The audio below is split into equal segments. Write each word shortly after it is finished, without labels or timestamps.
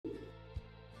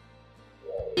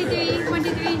1,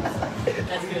 2, 3. 1,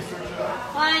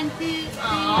 2, 3.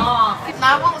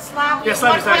 I won't slap you. Yeah,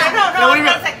 slap me. No.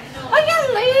 Ôi, cái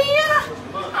lì á.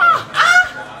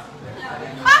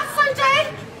 Sanjay,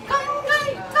 không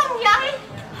vậy.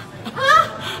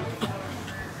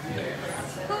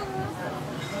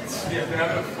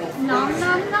 No.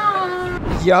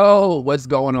 Yo, what's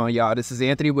going on, y'all? This is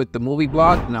Anthony with the Movie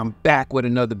Blog, and I'm back with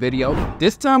another video.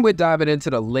 This time we're diving into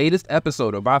the latest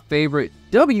episode of our favorite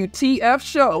WTF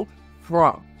show,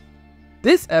 From.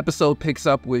 This episode picks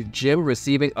up with Jim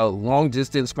receiving a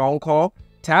long-distance phone call,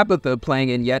 Tabitha playing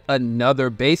in yet another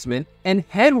basement, and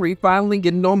Henry finally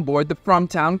getting on board the From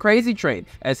Town crazy train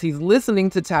as he's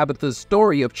listening to Tabitha's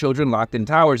story of children locked in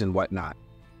towers and whatnot.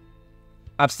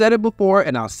 I've said it before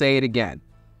and I'll say it again.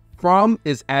 From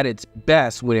is at its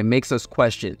best when it makes us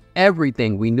question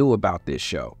everything we knew about this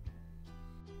show.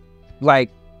 Like,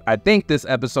 I think this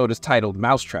episode is titled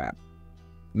Mousetrap.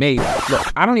 Maybe.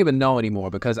 Look, I don't even know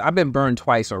anymore because I've been burned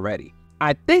twice already.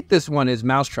 I think this one is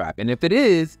Mousetrap, and if it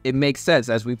is, it makes sense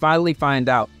as we finally find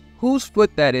out whose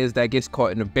foot that is that gets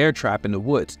caught in a bear trap in the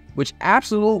woods, which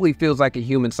absolutely feels like a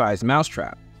human-sized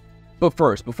mousetrap. But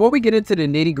first, before we get into the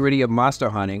nitty-gritty of monster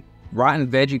hunting, rotten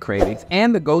veggie cravings,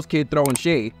 and the ghost kid throwing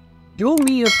shade, do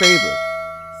me a favor.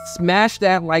 Smash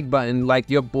that like button like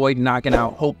your boy knocking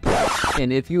out Hope Plus.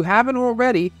 And if you haven't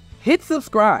already, hit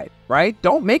subscribe, right?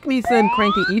 Don't make me send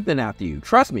Cranky Ethan after you.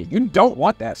 Trust me, you don't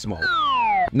want that smoke.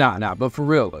 Nah, but for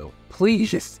real though,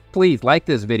 please like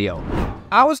this video.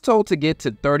 I was told to get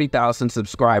to 30,000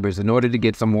 subscribers in order to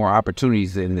get some more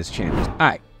opportunities in this channel.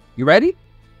 Alright, you ready?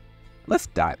 Let's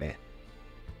dive in.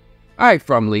 Alright,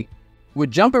 Frumly, we're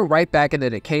jumping right back into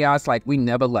the chaos like we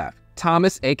never left.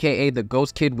 Thomas, aka the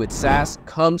ghost kid with sass,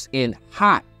 comes in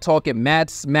hot, talking mad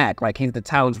smack like he's the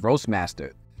town's roast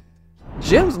master.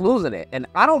 Jim's losing it, and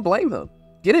I don't blame him.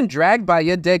 Getting dragged by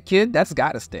your dead kid, that's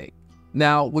gotta stay.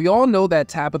 Now, we all know that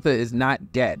Tabitha is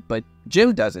not dead, but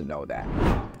Jim doesn't know that.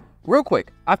 Real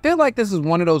quick, I feel like this is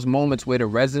one of those moments where the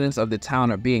residents of the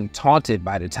town are being taunted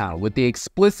by the town with the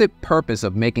explicit purpose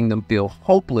of making them feel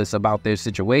hopeless about their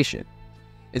situation.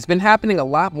 It's been happening a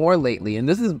lot more lately, and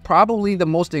this is probably the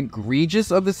most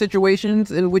egregious of the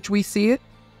situations in which we see it.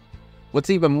 What's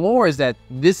even more is that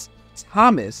this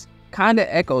Thomas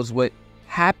kinda echoes what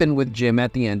happened with Jim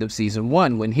at the end of season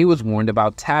 1 when he was warned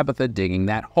about Tabitha digging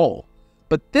that hole.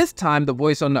 But this time, the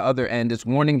voice on the other end is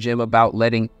warning Jim about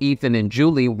letting Ethan and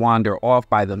Julie wander off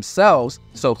by themselves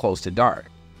so close to dark.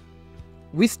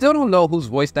 We still don't know whose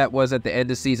voice that was at the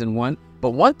end of season 1,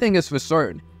 but one thing is for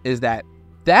certain, is that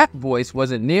voice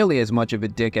wasn't nearly as much of a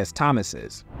dick as Thomas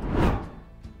is.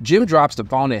 Jim drops the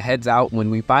phone and heads out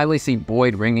when we finally see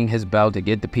Boyd ringing his bell to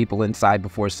get the people inside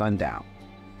before sundown.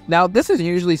 Now, this is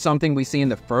usually something we see in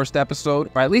the first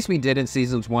episode, or at least we did in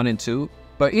seasons 1 and 2,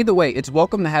 but either way, it's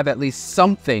welcome to have at least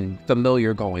something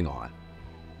familiar going on.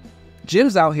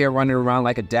 Jim's out here running around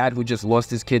like a dad who just lost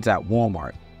his kids at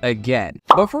Walmart. Again.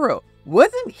 But for real,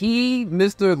 wasn't he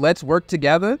Mr. Let's Work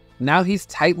Together? Now he's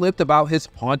tight-lipped about his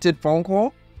haunted phone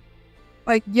call?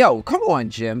 Like, yo, come on,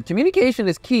 Jim. Communication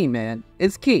is key, man.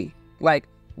 It's key. Like,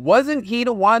 wasn't he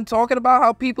the one talking about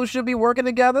how people should be working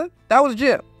together? That was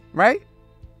Jim, right?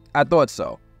 I thought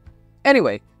so.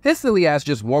 Anyway, his silly ass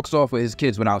just walks off with his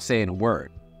kids without saying a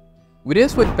word. We then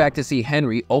switch back to see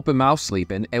Henry open mouth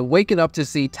sleeping and waking up to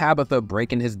see Tabitha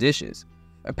breaking his dishes.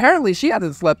 Apparently, she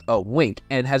hasn't slept a wink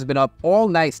and has been up all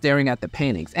night staring at the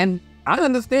paintings. And I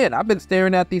understand, I've been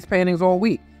staring at these paintings all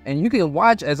week. And you can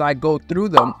watch as I go through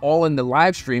them all in the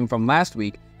live stream from last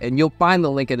week, and you'll find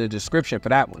the link in the description for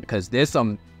that one, because there's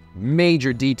some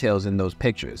major details in those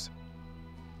pictures.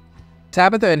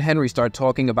 Tabitha and Henry start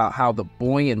talking about how the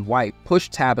boy in white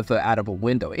pushed Tabitha out of a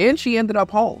window, and she ended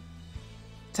up home.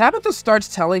 Tabitha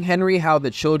starts telling Henry how the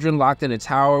children locked in a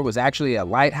tower was actually a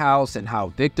lighthouse and how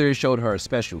Victor showed her a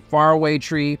special faraway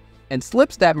tree, and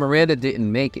slips that Miranda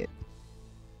didn't make it.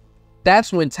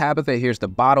 That's when Tabitha hears the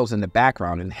bottles in the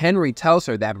background, and Henry tells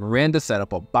her that Miranda set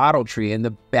up a bottle tree in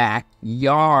the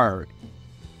backyard.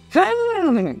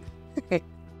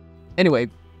 Anyway,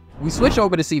 we switch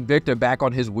over to see Victor back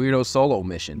on his weirdo solo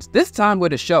missions, this time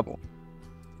with a shovel.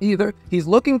 Either he's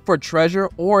looking for treasure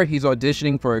or he's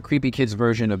auditioning for a creepy kid's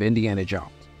version of Indiana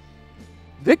Jones.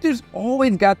 Victor's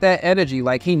always got that energy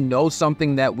like he knows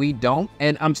something that we don't,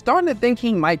 and I'm starting to think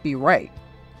he might be right.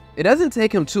 It doesn't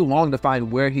take him too long to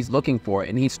find where he's looking for,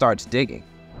 and he starts digging.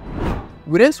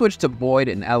 We then switch to Boyd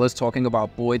and Ellis talking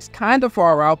about Boyd's kinda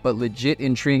far out but legit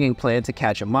intriguing plan to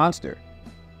catch a monster.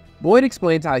 Boyd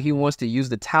explains how he wants to use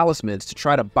the talismans to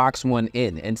try to box one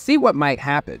in and see what might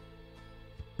happen.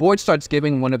 Boyd starts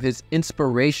giving one of his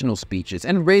inspirational speeches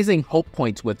and raising hope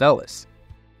points with Ellis.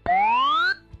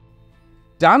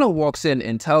 Donna walks in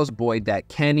and tells Boyd that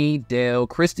Kenny, Dale,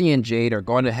 Christy, and Jade are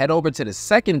going to head over to the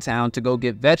second town to go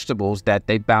get vegetables that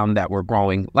they found that were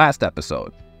growing last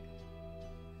episode.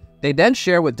 They then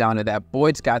share with Donna that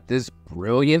Boyd's got this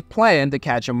brilliant plan to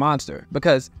catch a monster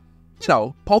because, you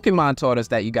know, Pokemon taught us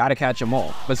that you gotta catch them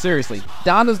all. But seriously,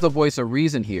 Donna's the voice of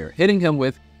reason here, hitting him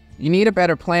with, "You need a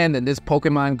better plan than this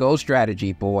Pokemon Go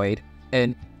strategy, Boyd."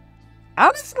 And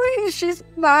honestly, she's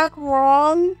not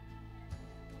wrong.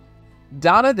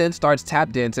 Donna then starts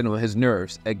tap dancing on his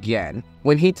nerves again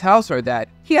when he tells her that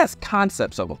he has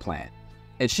concepts of a plan.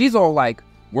 And she's all like,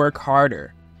 "Work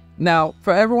harder." Now,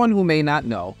 for everyone who may not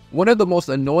know, one of the most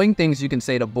annoying things you can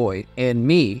say to Boyd and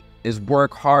me is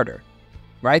work harder,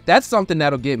 right? That's something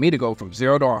that'll get me to go from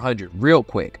 0 to 100 real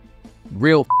quick,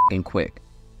 real f***ing quick.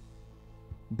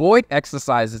 Boyd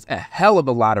exercises a hell of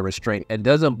a lot of restraint and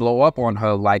doesn't blow up on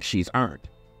her like she's earned.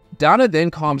 Donna then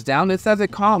calms down and says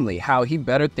it calmly how he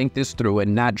better think this through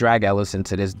and not drag Ellis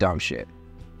into this dumb shit.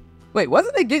 Wait,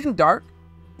 wasn't it getting dark?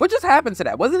 What just happened to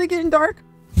that? Wasn't it getting dark?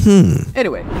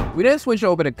 Anyway, we then switch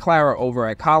over to Clara over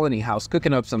at Colony House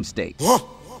cooking up some steaks.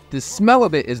 The smell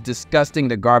of it is disgusting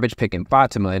to garbage-picking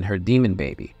Fatima and her demon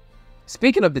baby.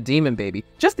 Speaking of the demon baby,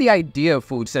 just the idea of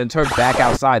food sends her back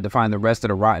outside to find the rest of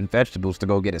the rotten vegetables to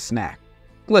go get a snack.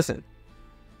 Listen,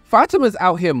 Fatima's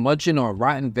out here munching on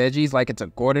rotten veggies like it's a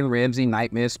Gordon Ramsay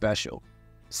nightmare special.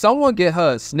 Someone get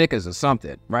her a Snickers or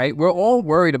something, right? We're all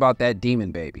worried about that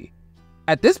demon baby.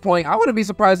 At this point, I wouldn't be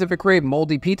surprised if it craved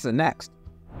moldy pizza next.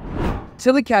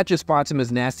 Tilly catches Fatima's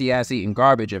nasty ass eating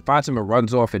garbage and Fatima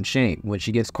runs off in shame when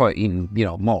she gets caught eating,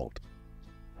 mold.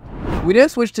 We then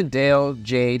switch to Dale,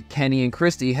 Jade, Kenny, and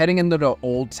Christy heading into the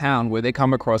old town where they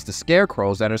come across the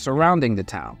scarecrows that are surrounding the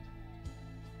town.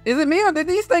 Is it me or did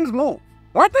these things move?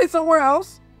 Weren't they somewhere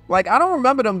else? Like, I don't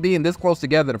remember them being this close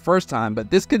together the first time,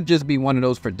 but this could just be one of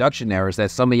those production errors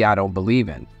that some of y'all don't believe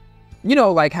in. You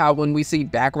know, like how when we see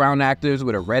background actors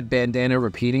with a red bandana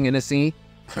repeating in a scene?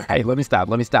 Hey, let me stop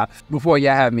before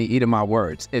y'all have me eating my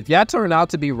words. If y'all turn out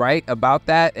to be right about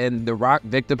that and the rock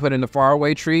Victor put in the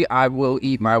faraway tree, I will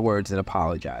eat my words and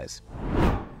apologize.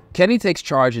 Kenny takes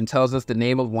charge and tells us the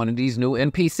name of one of these new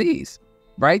NPCs,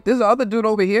 right? There's the other dude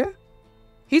over here.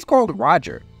 He's called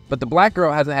Roger, but the black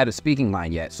girl hasn't had a speaking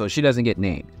line yet, so she doesn't get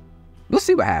named. We'll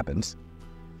see what happens.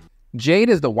 Jade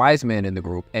is the wise man in the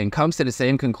group and comes to the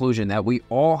same conclusion that we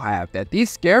all have, that these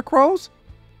scarecrows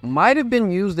might have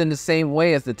been used in the same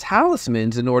way as the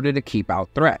talismans in order to keep out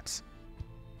threats.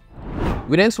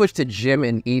 We then switch to Jim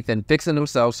and Ethan fixing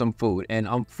themselves some food, and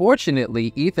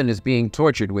unfortunately, Ethan is being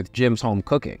tortured with Jim's home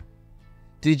cooking.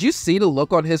 Did you see the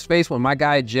look on his face when my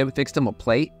guy Jim fixed him a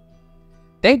plate?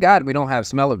 Thank God we don't have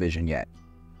smell-o-vision yet.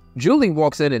 Julie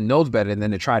walks in and knows better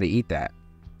than to try to eat that.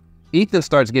 Ethan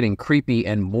starts getting creepy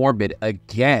and morbid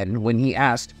again when he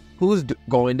asks who's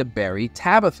going to bury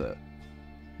Tabitha.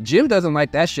 Jim doesn't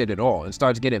like that shit at all and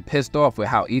starts getting pissed off with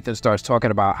how Ethan starts talking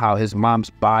about how his mom's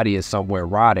body is somewhere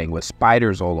rotting with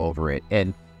spiders all over it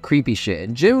and creepy shit,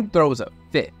 and Jim throws a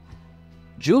fit.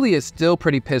 Julie is still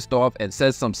pretty pissed off and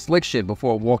says some slick shit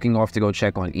before walking off to go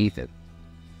check on Ethan.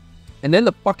 And then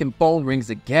the fucking phone rings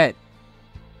again.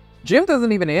 Jim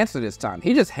doesn't even answer this time,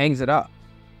 he just hangs it up.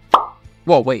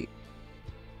 Whoa, wait.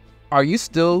 Are you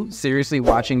still seriously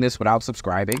watching this without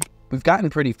subscribing? We've gotten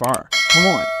pretty far. Come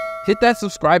on. Hit that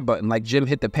subscribe button like Jim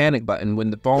hit the panic button when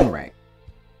the phone rang.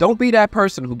 Don't be that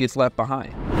person who gets left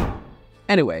behind.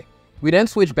 Anyway, we then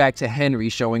switch back to Henry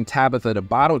showing Tabitha the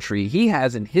bottle tree he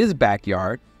has in his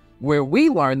backyard, where we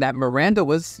learn that Miranda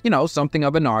was, something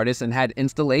of an artist and had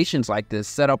installations like this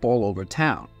set up all over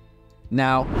town.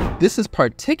 Now, this is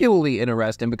particularly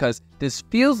interesting because this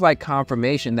feels like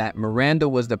confirmation that Miranda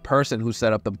was the person who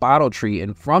set up the bottle tree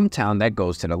in From Town that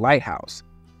goes to the lighthouse.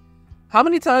 How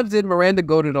many times did Miranda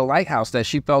go to the lighthouse that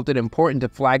she felt it important to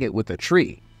flag it with a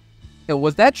tree? And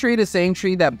was that tree the same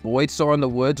tree that Boyd saw in the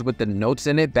woods with the notes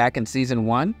in it back in season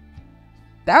 1?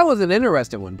 That was an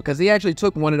interesting one because he actually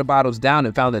took one of the bottles down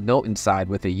and found a note inside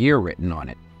with a year written on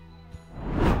it.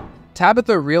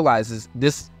 Tabitha realizes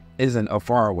this isn't a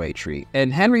faraway tree,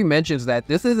 and Henry mentions that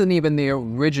this isn't even the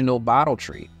original bottle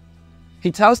tree.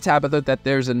 He tells Tabitha that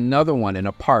there's another one in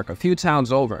a park a few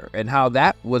towns over, and how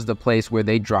that was the place where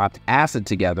they dropped acid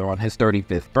together on his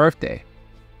 35th birthday.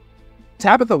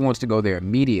 Tabitha wants to go there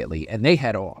immediately, and they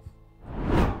head off.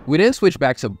 We then switch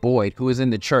back to Boyd, who is in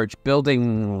the church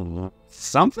building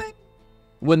something,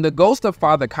 when the ghost of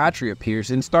Father Khatri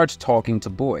appears and starts talking to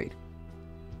Boyd.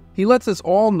 He lets us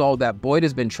all know that Boyd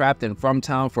has been trapped in From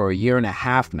Town for a year and a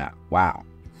half now. Wow.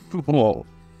 Whoa.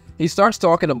 He starts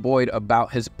talking to Boyd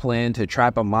about his plan to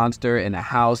trap a monster in a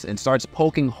house and starts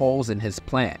poking holes in his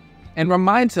plan. and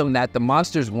reminds him that the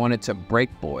monsters wanted to break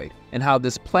Boyd and how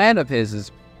this plan of his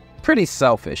is pretty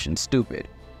selfish and stupid.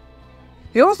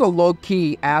 He also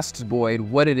low-key asks Boyd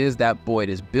what it is that Boyd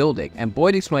is building, and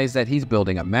Boyd explains that he's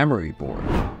building a memory board.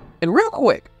 And real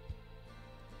quick,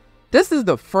 this is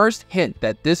the first hint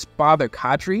that this Father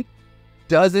Khatri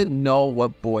doesn't know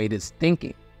what Boyd is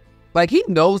thinking. Like, he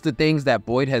knows the things that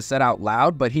Boyd has said out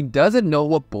loud, but he doesn't know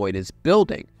what Boyd is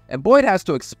building, and Boyd has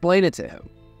to explain it to him.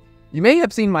 You may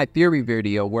have seen my theory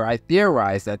video where I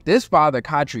theorized that this Father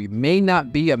Khatri may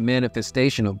not be a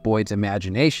manifestation of Boyd's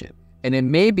imagination, and it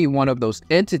may be one of those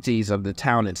entities of the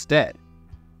town instead.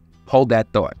 Hold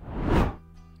that thought.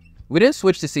 We then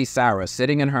switch to see Sarah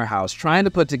sitting in her house trying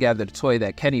to put together the toy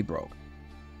that Kenny broke.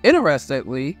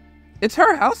 Interestingly, it's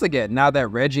her house again now that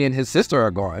Reggie and his sister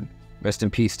are gone. Rest in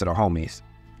peace to the homies.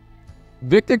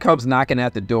 Victor comes knocking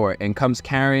at the door and comes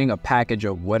carrying a package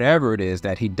of whatever it is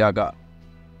that he dug up.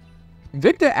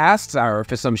 Victor asks Sarah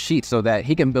for some sheets so that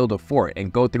he can build a fort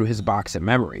and go through his box of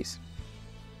memories.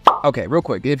 Okay, real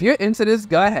quick, if you're into this,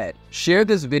 go ahead. Share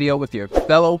this video with your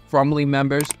fellow Frumly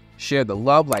members. Share the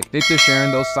love like Victor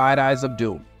sharing those side eyes of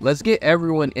doom. Let's get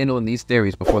everyone in on these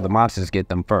theories before the monsters get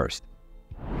them first.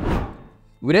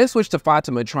 We then switch to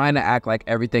Fatima trying to act like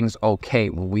everything's okay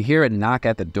when we hear a knock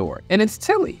at the door, and it's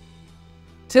Tilly.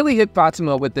 Tilly hit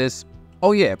Fatima with this,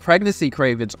 "Oh yeah, pregnancy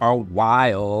cravings are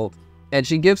wild," and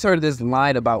she gives her this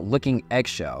line about licking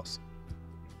eggshells.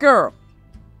 Girl,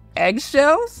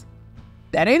 eggshells?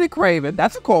 That ain't a craving,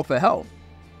 that's a call for help.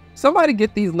 Somebody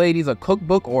get these ladies a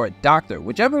cookbook or a doctor,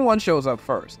 whichever one shows up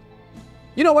first.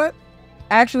 You know what?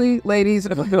 Actually, ladies,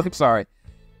 I'm sorry.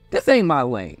 This ain't my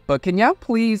lane, but can y'all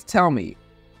please tell me,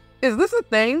 is this a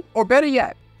thing? Or better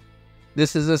yet,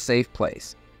 this is a safe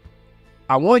place.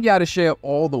 I want y'all to share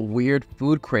all the weird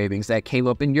food cravings that came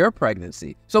up in your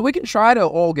pregnancy, so we can try to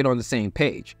all get on the same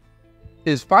page.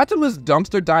 Is Fatima's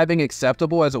dumpster diving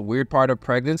acceptable as a weird part of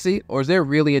pregnancy, or is there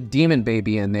really a demon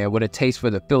baby in there with a taste for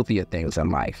the filthier things in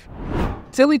life?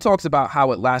 Tilly talks about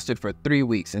how it lasted for 3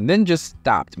 weeks and then just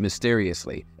stopped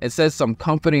mysteriously and says some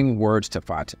comforting words to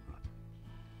Fatima.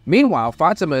 Meanwhile,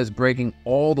 Fatima is breaking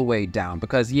all the way down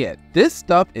because yeah, this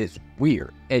stuff is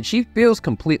weird and she feels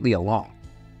completely alone.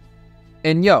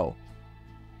 And yo,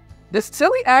 this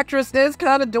Tilly actress is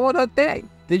kind of doing her thing.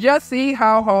 Did y'all see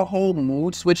how her whole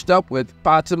mood switched up with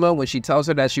Fatima when she tells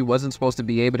her that she wasn't supposed to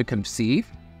be able to conceive?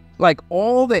 Like,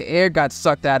 all the air got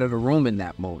sucked out of the room in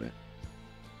that moment.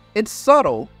 It's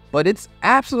subtle, but it's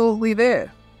absolutely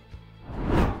there.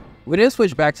 We then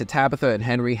switch back to Tabitha and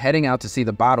Henry heading out to see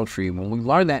the bottle tree when we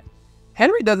learn that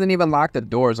Henry doesn't even lock the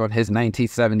doors on his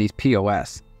 1970s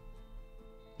POS.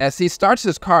 As he starts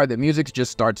his car, the music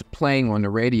just starts playing on the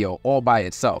radio all by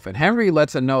itself, and Henry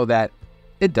lets her know that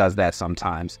it does that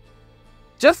sometimes.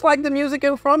 Just like the music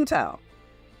in From Town.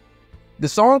 The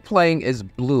song playing is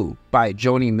Blue by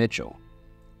Joni Mitchell.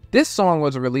 This song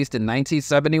was released in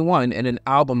 1971 in an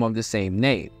album of the same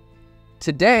name.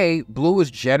 Today, Blue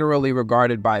is generally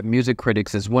regarded by music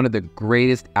critics as one of the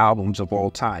greatest albums of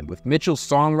all time, with Mitchell's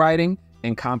songwriting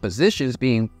and compositions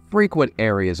being frequent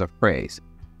areas of praise.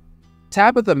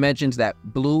 Tabitha mentions that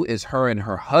Blue is her and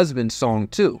her husband's song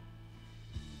too.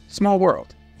 Small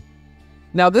world.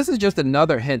 Now, this is just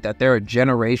another hint that there are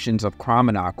generations of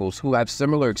Cromanockles who have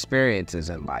similar experiences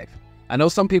in life. I know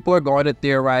some people are going to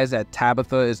theorize that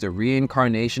Tabitha is the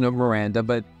reincarnation of Miranda,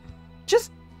 but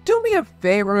just do me a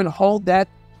favor and hold that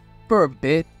for a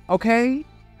bit, okay?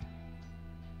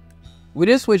 We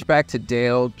then switch back to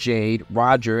Dale, Jade,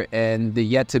 Roger, and the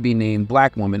yet-to-be-named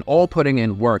black woman all putting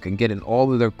in work and getting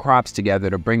all of their crops together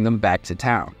to bring them back to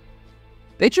town.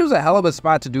 They choose a hell of a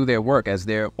spot to do their work as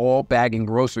they're all bagging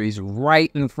groceries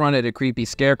right in front of the creepy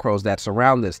scarecrows that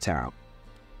surround this town.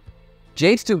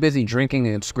 Jade's too busy drinking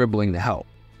and scribbling to help.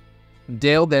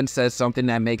 Dale then says something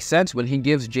that makes sense when he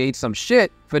gives Jade some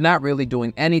shit for not really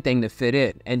doing anything to fit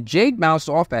in, and Jade mounts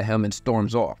off at him and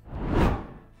storms off.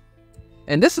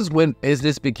 And this is when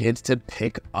business begins to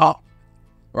pick up,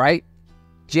 right?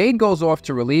 Jade goes off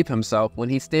to relieve himself when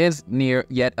he stands near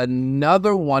yet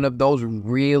another one of those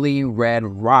really red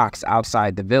rocks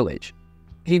outside the village.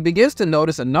 He begins to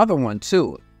notice another one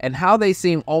too, and how they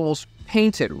seem almost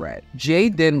painted red.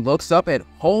 Jade then looks up and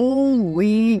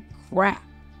holy crap.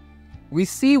 We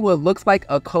see what looks like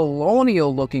a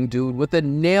colonial looking dude with a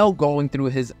nail going through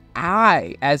his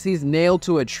eye as he's nailed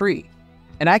to a tree.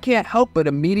 And I can't help but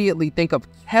immediately think of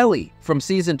Kelly from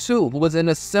season 2, who was in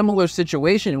a similar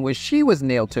situation where she was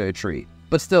nailed to a tree,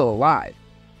 but still alive.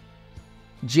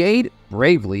 Jade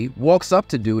bravely walks up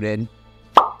to dude and,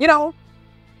 you know,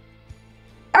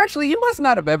 actually, you must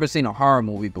not have ever seen a horror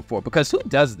movie before, because who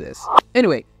does this?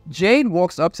 Anyway, Jade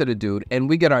walks up to the dude, and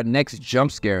we get our next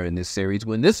jump scare in this series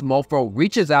when this mofo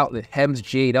reaches out and hems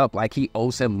Jade up like he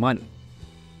owes him money.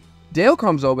 Dale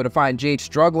comes over to find Jade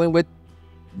struggling with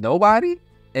nobody,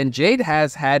 and Jade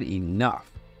has had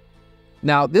enough.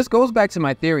 Now, this goes back to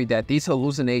my theory that these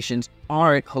hallucinations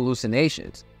aren't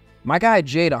hallucinations. My guy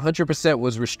Jade 100%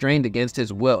 was restrained against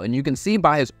his will, and you can see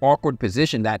by his awkward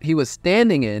position that he was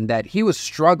standing in that he was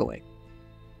struggling.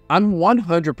 I'm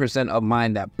 100% of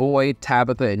mind that Boyd,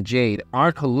 Tabitha, and Jade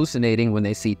aren't hallucinating when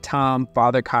they see Tom,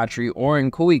 Father Khatri, or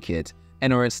Nkui kids,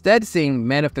 and are instead seeing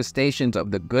manifestations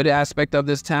of the good aspect of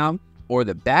this town or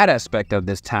the bad aspect of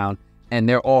this town, and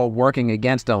they're all working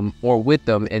against them or with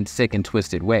them in sick and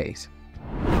twisted ways.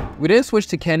 We then switch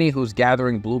to Kenny, who's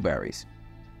gathering blueberries.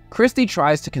 Christy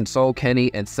tries to console Kenny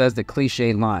and says the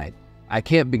cliche line, "I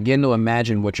can't begin to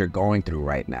imagine what you're going through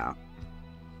right now."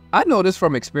 I know this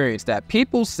from experience that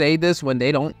people say this when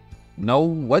they don't know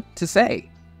what to say.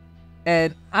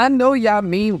 And I know y'all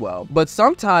mean well, but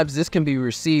sometimes this can be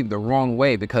received the wrong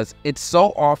way because it's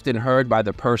so often heard by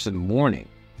the person mourning.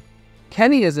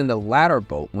 Kenny is in the latter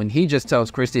boat when he just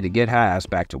tells Christy to get her ass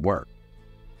back to work.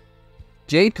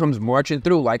 Jade comes marching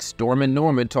through like Storm and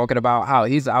Norman, talking about how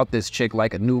he's out this chick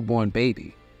like a newborn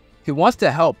baby. He wants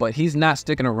to help, but he's not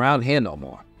sticking around here no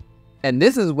more. And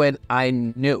this is when I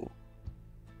knew.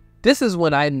 This is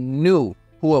when I knew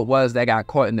who it was that got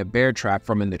caught in the bear trap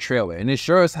from in the trailer, and it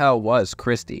sure as hell was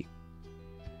Christy.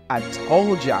 I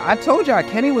told y'all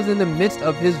Kenny was in the midst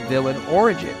of his villain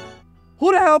origin.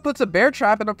 Who the hell puts a bear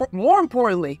trap in more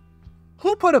importantly,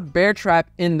 who put a bear trap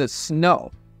in the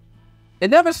snow? It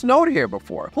never snowed here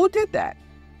before. Who did that?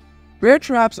 Bear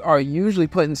traps are usually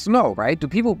put in snow, right? Do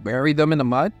people bury them in the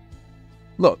mud?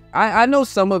 Look, I know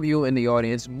some of you in the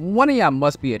audience, one of y'all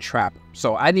must be a trapper,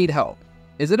 so I need help.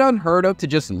 Is it unheard of to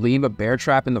just leave a bear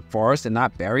trap in the forest and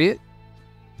not bury it?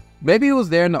 Maybe it was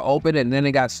there in the open and then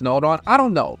it got snowed on. I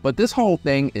don't know, but this whole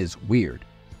thing is weird.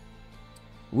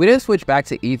 We then switch back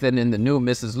to Ethan and the new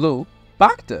Mrs. Liu,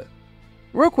 Bacta.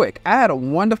 Real quick, I had a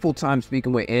wonderful time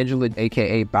speaking with Angela,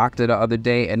 aka Bacta, the other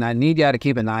day, and I need y'all to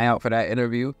keep an eye out for that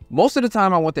interview. Most of the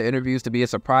time I want the interviews to be a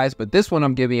surprise, but this one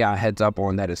I'm giving y'all a heads up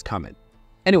on that is coming.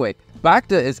 Anyway,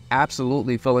 Bacta is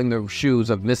absolutely filling the shoes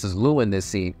of Mrs. Liu in this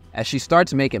scene as she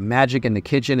starts making magic in the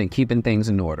kitchen and keeping things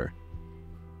in order.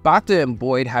 Bacta and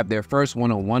Boyd have their first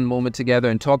one-on-one moment together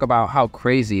and talk about how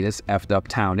crazy this effed up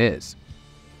town is.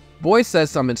 Boyd says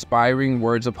some inspiring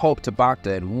words of hope to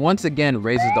Bacta and once again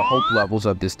raises the hope levels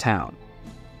of this town.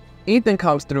 Ethan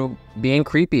comes through being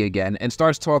creepy again and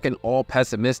starts talking all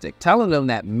pessimistic, telling them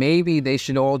that maybe they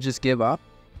should all just give up.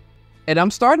 And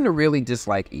I'm starting to really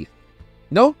dislike Ethan.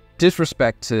 No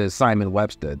disrespect to Simon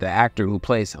Webster, the actor who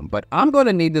plays him, but I'm going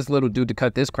to need this little dude to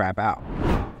cut this crap out.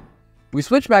 We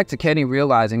switch back to Kenny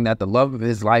realizing that the love of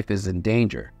his life is in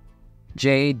danger.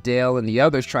 Jade, Dale, and the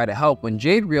others try to help when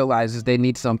Jade realizes they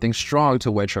need something strong to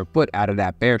wedge her foot out of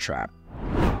that bear trap.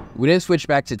 We then switch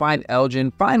back to find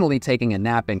Elgin finally taking a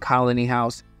nap in Colony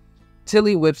House.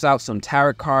 Tilly whips out some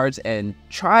tarot cards and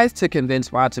tries to convince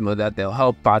Fatima that they'll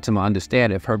help Fatima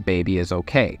understand if her baby is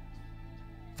okay.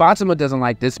 Fatima doesn't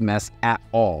like this mess at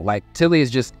all, like Tilly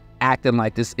is just acting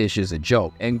like this issue's a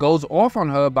joke and goes off on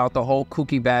her about the whole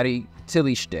kooky baddie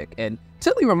Tilly shtick, and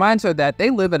Tilly reminds her that they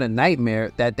live in a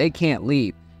nightmare that they can't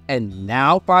leave, and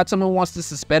now Fatima wants to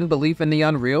suspend belief in the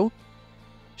unreal?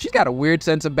 She's got a weird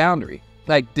sense of boundary.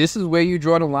 Like, this is where you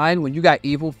draw the line when you got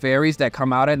evil fairies that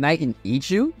come out at night and eat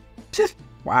you?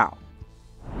 Wow.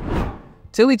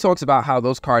 Tilly talks about how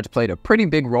those cards played a pretty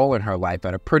big role in her life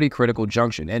at a pretty critical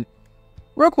junction, and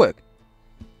real quick,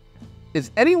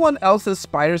 is anyone else's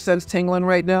spider sense tingling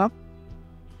right now?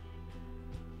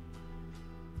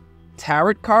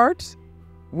 Tarot cards?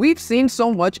 We've seen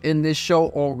so much in this show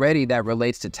already that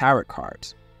relates to tarot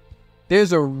cards.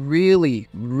 There's a really,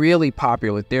 really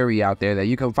popular theory out there that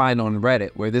you can find on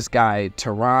Reddit where this guy,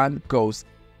 Tehran, goes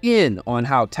in on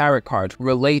how tarot cards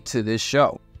relate to this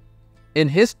show. In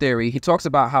his theory, he talks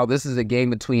about how this is a game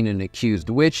between an accused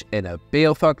witch and a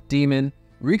Balethuk demon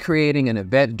recreating an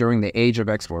event during the Age of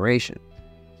Exploration.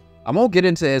 I won't get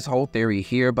into his whole theory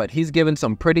here, but he's given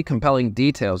some pretty compelling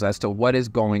details as to what is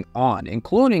going on,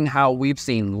 including how we've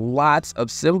seen lots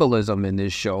of symbolism in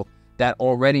this show that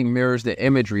already mirrors the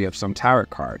imagery of some tarot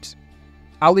cards.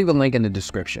 I'll leave a link in the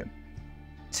description.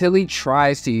 Tilly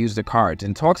tries to use the cards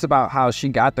and talks about how she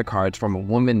got the cards from a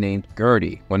woman named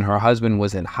Gertie when her husband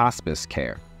was in hospice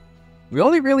care. We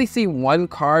only really see one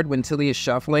card when Tilly is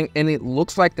shuffling, and it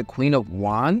looks like the Queen of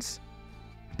Wands.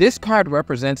 This card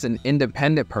represents an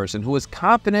independent person who is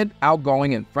confident,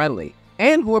 outgoing, and friendly,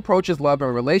 and who approaches love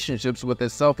and relationships with a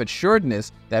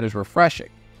self-assuredness that is refreshing.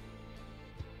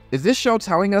 Is this show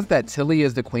telling us that Tilly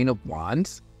is the Queen of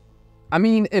Wands? I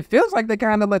mean, it feels like they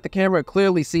kind of let the camera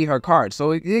clearly see her cards,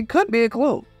 so it could be a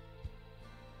clue.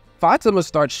 Fatima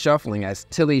starts shuffling as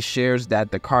Tilly shares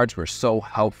that the cards were so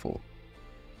helpful.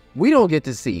 We don't get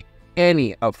to see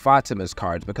any of Fatima's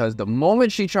cards because the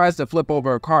moment she tries to flip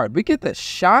over a card, we get the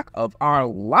shock of our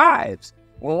lives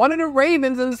when one of the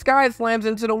ravens in the sky slams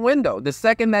into the window the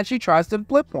second that she tries to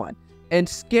flip one and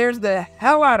scares the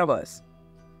hell out of us.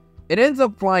 It ends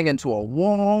up flying into a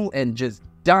wall and just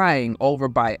dying over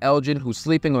by Elgin, who's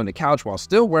sleeping on the couch while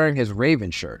still wearing his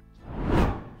raven shirt.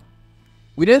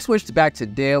 We then switched back to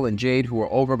Dale and Jade, who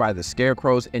are over by the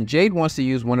scarecrows, and Jade wants to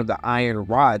use one of the iron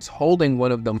rods, holding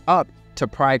one of them up to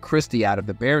pry Christy out of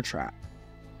the bear trap.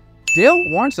 Dale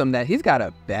warns him that he's got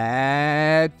a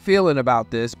bad feeling about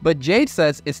this, but Jade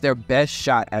says it's their best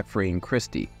shot at freeing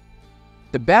Christy.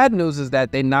 The bad news is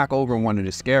that they knock over one of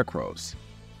the scarecrows.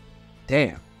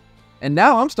 Damn. And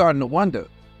now I'm starting to wonder,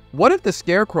 what if the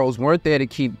scarecrows weren't there to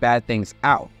keep bad things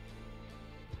out?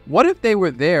 What if they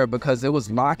were there because it was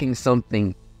locking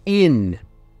something in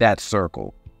that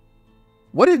circle?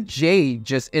 What if Jade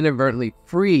just inadvertently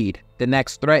freed the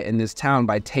next threat in this town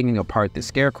by taking apart the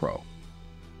scarecrow?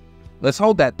 Let's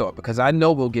hold that thought because I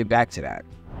know we'll get back to that.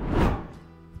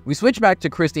 We switch back to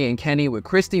Christy and Kenny with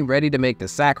Christy ready to make the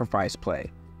sacrifice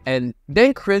play. And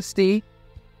then Christy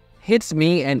hits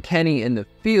me and Kenny in the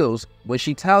feels when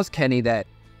she tells Kenny that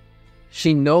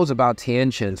she knows about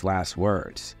Tien-Chen's last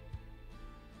words.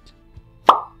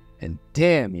 And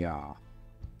damn, y'all.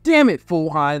 Damn it,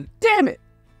 Fuhan. Damn it.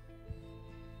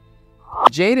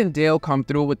 Jade and Dale come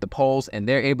through with the poles and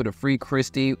they're able to free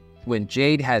Christy when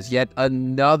Jade has yet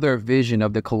another vision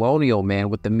of the colonial man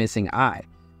with the missing eye.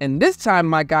 And this time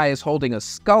my guy is holding a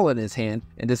skull in his hand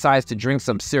and decides to drink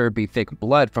some syrupy thick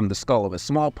blood from the skull of a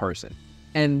small person.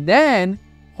 And then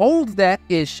holds that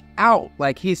ish out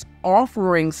like he's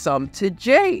offering some to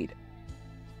Jade.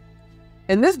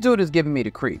 And this dude is giving me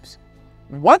the creeps.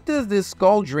 What does this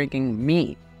skull drinking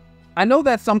mean? I know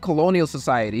that some colonial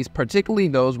societies, particularly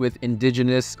those with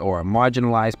indigenous or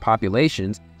marginalized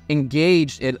populations,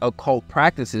 engaged in occult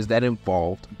practices that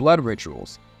involved blood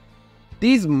rituals.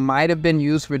 These might have been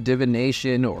used for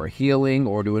divination or healing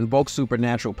or to invoke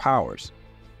supernatural powers.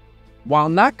 While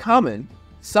not common,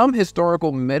 some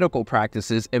historical medical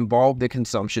practices involve the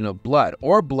consumption of blood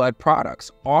or blood products,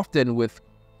 often with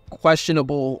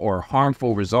questionable or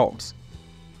harmful results.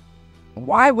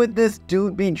 Why would this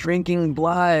dude be drinking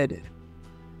blood?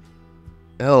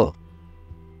 Ugh.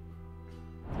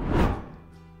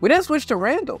 We then switch to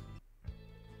Randall.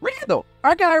 Randall!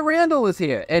 Our guy Randall is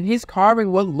here, and he's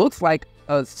carving what looks like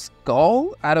a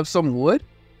skull out of some wood.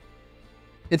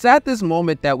 It's at this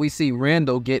moment that we see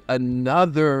Randall get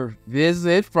another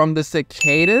visit from the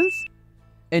cicadas.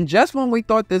 And just when we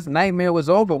thought this nightmare was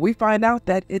over, we find out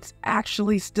that it's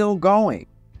actually still going.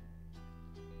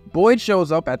 Boyd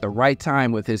shows up at the right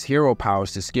time with his hero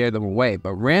powers to scare them away,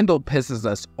 but Randall pisses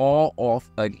us all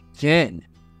off again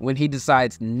when he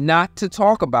decides not to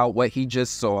talk about what he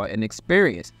just saw and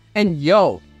experienced. And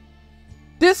yo,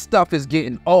 this stuff is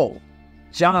getting old.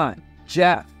 John,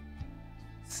 Jeff,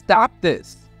 stop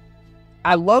this.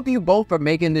 I love you both for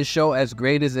making this show as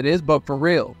great as it is, but for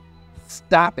real,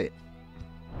 stop it.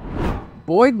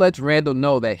 Boyd lets Randall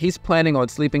know that he's planning on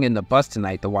sleeping in the bus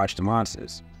tonight to watch the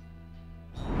monsters.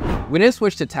 We then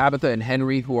switch to Tabitha and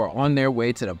Henry, who are on their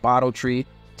way to the bottle tree.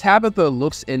 Tabitha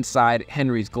looks inside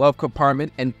Henry's glove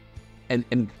compartment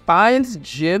and finds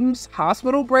Jim's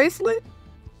hospital bracelet.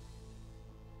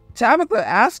 Tabitha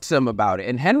asks him about it,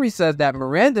 and Henry says that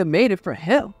Miranda made it for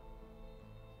him.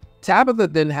 Tabitha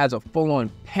then has a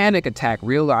full-on panic attack,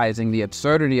 realizing the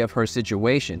absurdity of her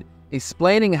situation,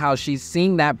 explaining how she's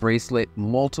seen that bracelet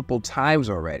multiple times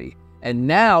already. And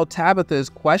now Tabitha is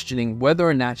questioning whether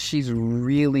or not she's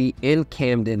really in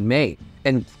Camden, May.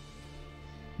 And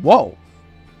whoa.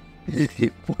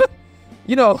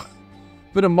 You know,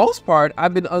 for the most part,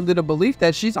 I've been under the belief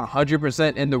that she's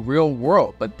 100% in the real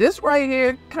world. But this right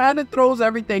here kind of throws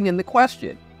everything into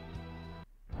question.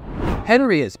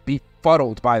 Henry is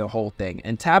befuddled by the whole thing,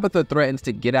 and Tabitha threatens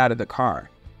to get out of the car.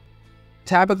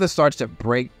 Tabitha starts to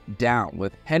break down,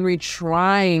 with Henry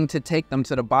trying to take them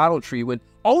to the bottle tree when,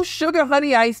 oh sugar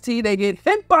honey iced tea, they get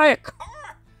hit by a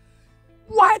car.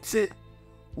 What?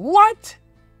 What?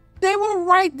 They were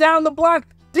right down the block.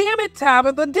 Damn it,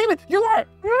 Tabitha. Damn it. You are.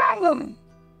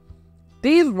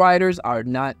 These writers are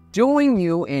not doing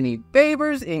you any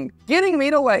favors in getting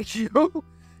me to like you.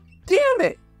 Damn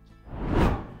it.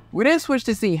 We then switch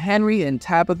to see Henry and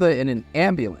Tabitha in an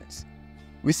ambulance.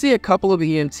 We see a couple of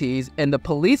EMTs and the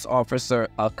police officer,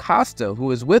 Acosta,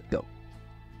 who is with them.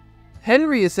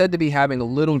 Henry is said to be having a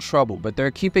little trouble, but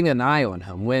they're keeping an eye on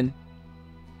him when...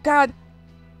 God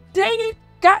dang it!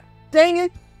 God dang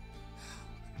it!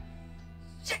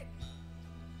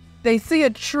 They see a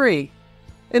tree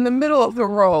in the middle of the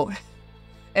road,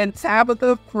 and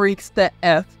Tabitha freaks the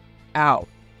F out.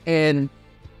 And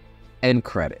end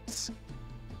credits.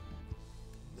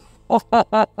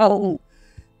 Oh,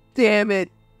 damn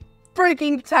it.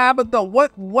 Freaking Tabitha.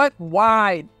 What,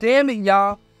 why? Damn it,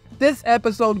 y'all. This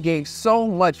episode gave so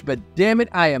much, but damn it,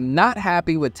 I am not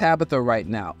happy with Tabitha right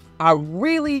now. I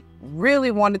really, really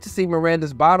wanted to see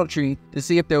Miranda's bottle tree to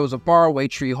see if there was a faraway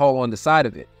tree hole on the side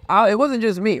of it. It wasn't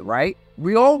just me, right?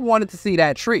 We all wanted to see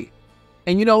that tree.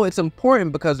 And you know, it's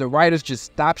important because the writers just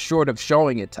stopped short of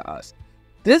showing it to us.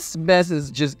 This mess is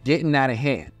just getting out of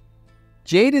hand.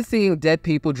 Jade is seeing dead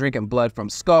people drinking blood from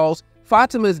skulls.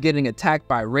 Fatima is getting attacked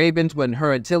by ravens when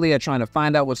her and Tilly are trying to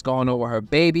find out what's going on with her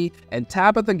baby. And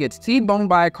Tabitha gets T-boned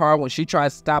by a car when she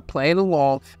tries to stop playing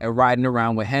along and riding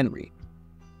around with Henry.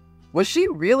 Was she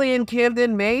really in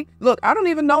Camden, May? Look, I don't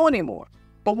even know anymore.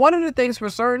 But one of the things for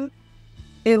certain,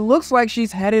 it looks like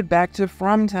she's headed back to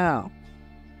Fromtown.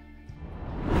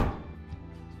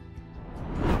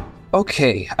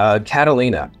 Okay,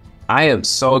 Catalina, I am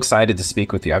so excited to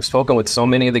speak with you. I've spoken with so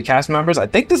many of the cast members. I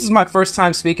think this is my first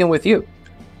time speaking with you.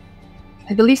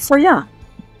 I believe so, yeah.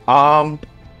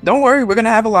 Don't worry, we're gonna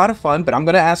have a lot of fun, but I'm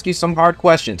gonna ask you some hard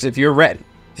questions if you're ready.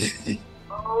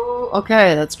 Oh,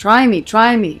 okay, let's try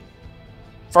me.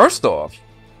 First off,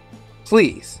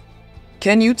 please,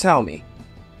 can you tell me,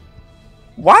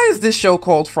 why is this show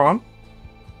called From?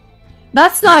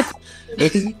 That's not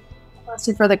a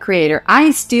question for the creator.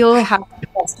 I still have a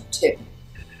question too.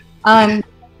 A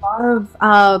lot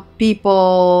of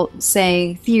people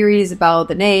saying theories about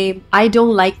the name. I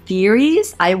don't like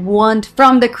theories. I want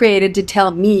from the creator to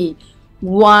tell me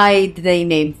why they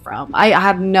named From. I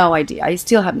have no idea. I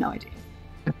still have no idea.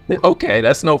 Okay,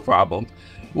 that's no problem.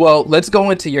 Well, let's go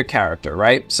into your character,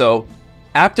 right? So,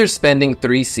 after spending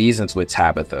 3 seasons with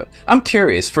Tabitha, I'm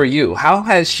curious, for you, how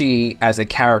has she, as a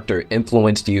character,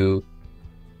 influenced you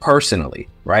personally,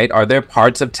 right? Are there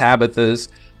parts of Tabitha's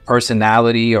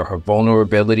personality or her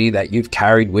vulnerability that you've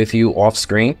carried with you off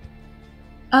screen?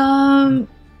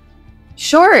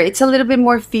 Sure. It's a little bit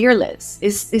more fearless.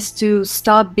 Is to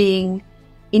stop being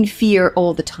in fear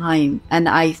all the time. And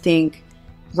I think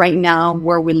right now,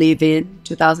 where we live in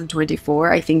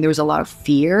 2024, I think there's a lot of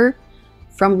fear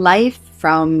from life,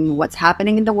 from what's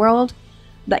happening in the world,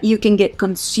 that you can get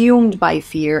consumed by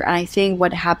fear. And I think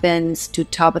what happens to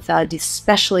Tabitha,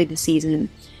 especially this season,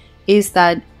 is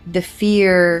that the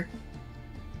fear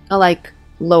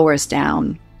lowers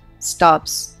down,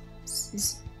 stops.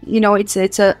 You know, it's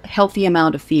a healthy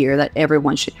amount of fear that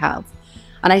everyone should have.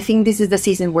 And I think this is the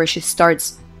season where she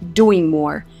starts doing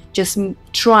more, just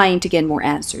trying to get more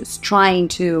answers, trying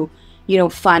to,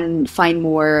 find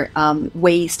more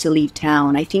ways to leave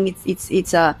town. I think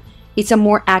it's a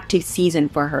more active season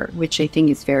for her, which I think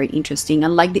is very interesting.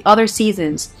 Unlike the other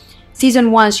seasons,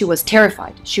 season 1, she was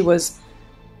terrified. She was,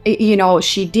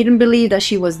 she didn't believe that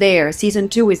she was there. Season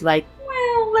 2 is like,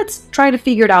 well, let's try to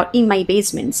figure it out in my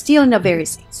basement, still in a very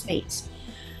safe space.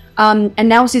 And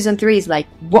now season 3 is like,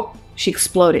 whoa, she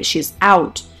exploded. She's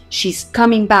out. She's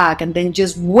coming back, and then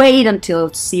just wait until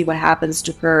to see what happens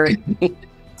to her.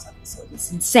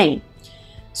 It's insane.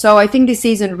 So I think this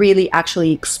season really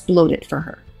actually exploded for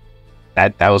her.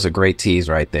 That was a great tease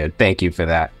right there. Thank you for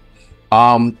that.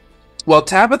 Well,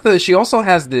 Tabitha, she also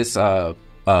has this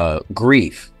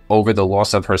grief over the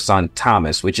loss of her son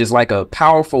Thomas, which is like a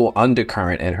powerful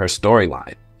undercurrent in her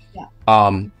storyline. Yeah.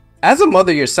 As a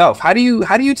mother yourself, how do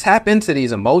you tap into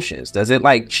these emotions? Does it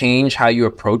change how you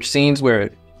approach scenes where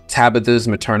Tabitha's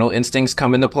maternal instincts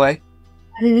come into play?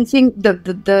 I think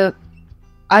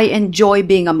I enjoy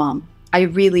being a mom. I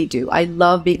really do. I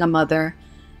love being a mother.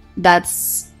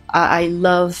 I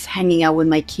love hanging out with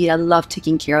my kid. I love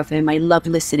taking care of him. I love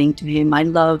listening to him. I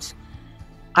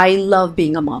love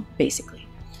being a mom, basically.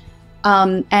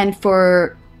 And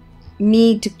for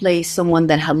me to play someone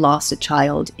that had lost a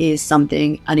child is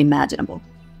something unimaginable.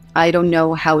 I don't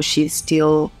know how she's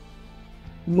still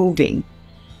moving.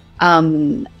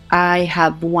 I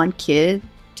have 1 kid.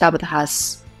 Tabitha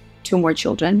has 2 more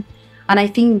children. And I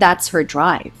think that's her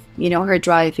drive. Her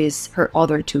drive is her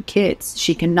other 2 kids.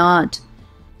 She cannot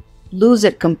lose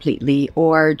it completely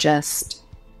or just,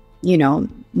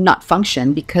 not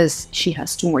function because she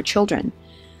has 2 more children.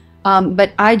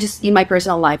 But I just, in my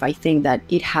personal life, I think that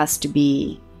it has to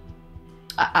be,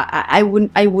 I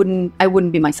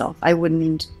wouldn't be myself. I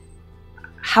wouldn't,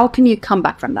 how can you come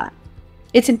back from that?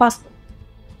 It's impossible.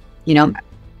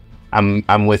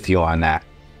 I'm with you on that.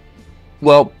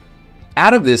 Well,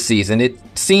 out of this season, it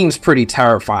seems pretty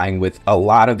terrifying with a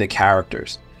lot of the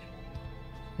characters.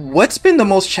 What's been the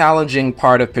most challenging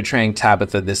part of portraying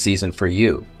Tabitha this season for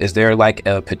you? Is there like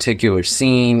a particular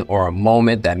scene or a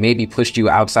moment that maybe pushed you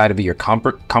outside of your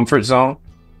comfort zone,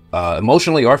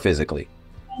 emotionally or physically?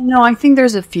 No, I think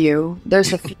there's a few.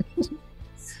 There's a few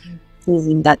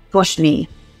seasons that pushed me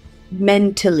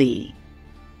mentally.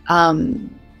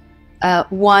 One,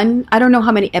 I don't know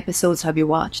how many episodes have you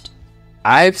watched?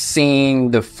 I've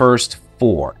seen the first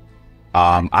 4.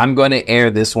 I'm going to air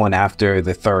this one after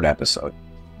the 3rd episode.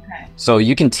 Okay. So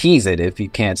you can tease it if you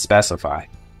can't specify.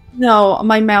 No,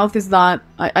 my mouth is not.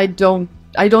 I don't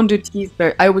do tease.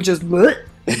 I would just. But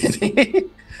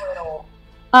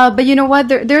you know what?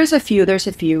 There's a few. There's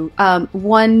a few.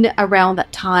 One around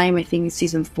that time, I think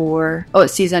season 4. Oh,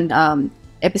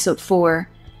 episode 4,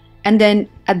 and then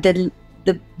at the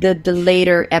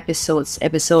later episodes,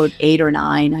 episode 8 or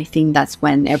 9, I think that's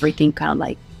when everything kind of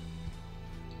like,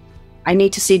 I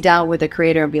need to sit down with the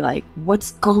creator and be like,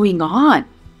 what's going on?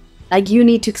 Like, you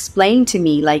need to explain to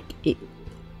me. Like,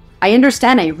 I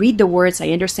understand, I read the words, I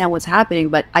understand what's happening,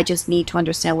 but I just need to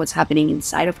understand what's happening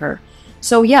inside of her.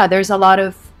 So yeah, there's a lot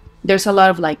of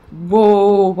like,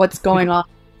 whoa, what's going on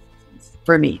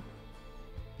for me.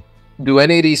 Do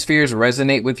any of these fears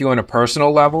resonate with you on a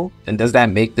personal level? And does that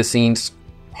make the scenes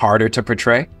harder to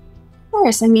portray? Of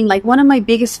course. I mean, like, one of my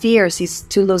biggest fears is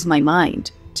to lose my mind,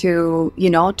 to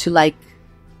like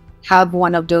have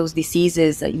one of those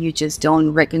diseases that you just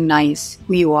don't recognize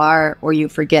who you are, or you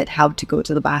forget how to go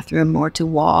to the bathroom or to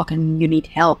walk and you need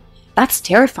help. That's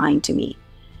terrifying to me.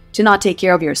 To not take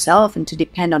care of yourself and to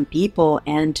depend on people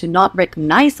and to not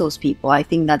recognize those people. I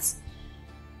think that's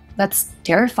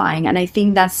terrifying. And I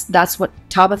think that's what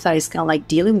Tabitha is kind of like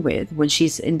dealing with when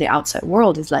she's in the outside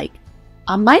world, is like,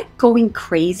 am I going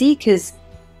crazy? Because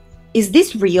is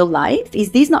this real life?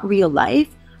 Is this not real life?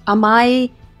 Am I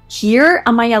here?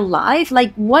 Am I alive?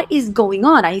 Like, what is going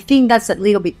on? I think that's a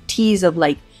little bit tease of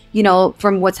like,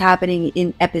 from what's happening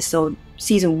in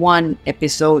season 1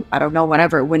 episode, I don't know,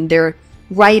 whatever, when they're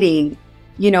writing,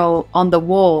 on the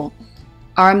wall,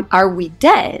 are we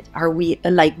dead? Are we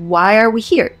like, why are we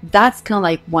here? That's kind of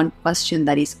like one question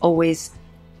that is always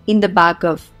in the back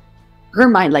of her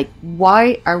mind. Like,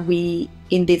 why are we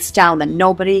in this town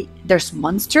that there's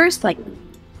monsters? Like,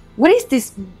 what is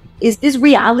this? Is this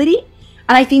reality?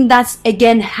 And I think that's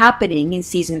again happening in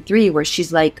season 3, where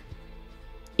she's like,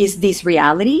 is this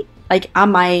reality? Like,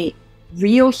 am I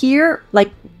real here?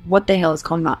 Like, what the hell is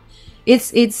going on?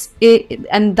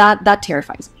 And that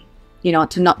terrifies me,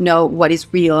 to not know what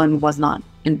is real and what's not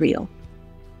real.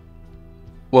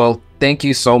 Well, thank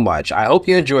you so much. I hope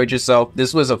you enjoyed yourself.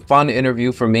 This was a fun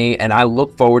interview for me, and I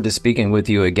look forward to speaking with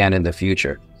you again in the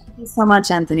future. Thank you so much,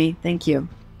 Anthony. Thank you.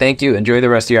 Thank you. Enjoy the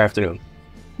rest of your afternoon.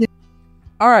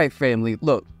 All right, family.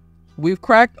 Look, we've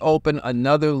cracked open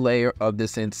another layer of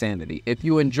this insanity. If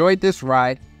you enjoyed this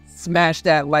ride, smash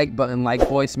that like button like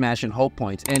boy smashing hope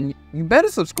points, and you better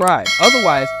subscribe.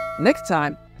 Otherwise, next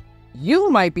time, you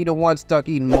might be the one stuck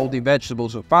eating moldy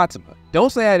vegetables with Fatima.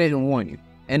 Don't say I didn't warn you.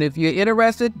 And if you're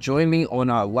interested, join me on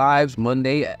our lives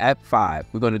Monday at 5.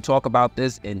 We're going to talk about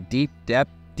this in deep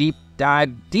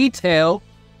dive detail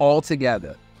all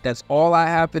together. That's all I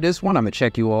have for this one. I'm going to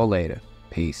check you all later.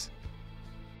 Peace.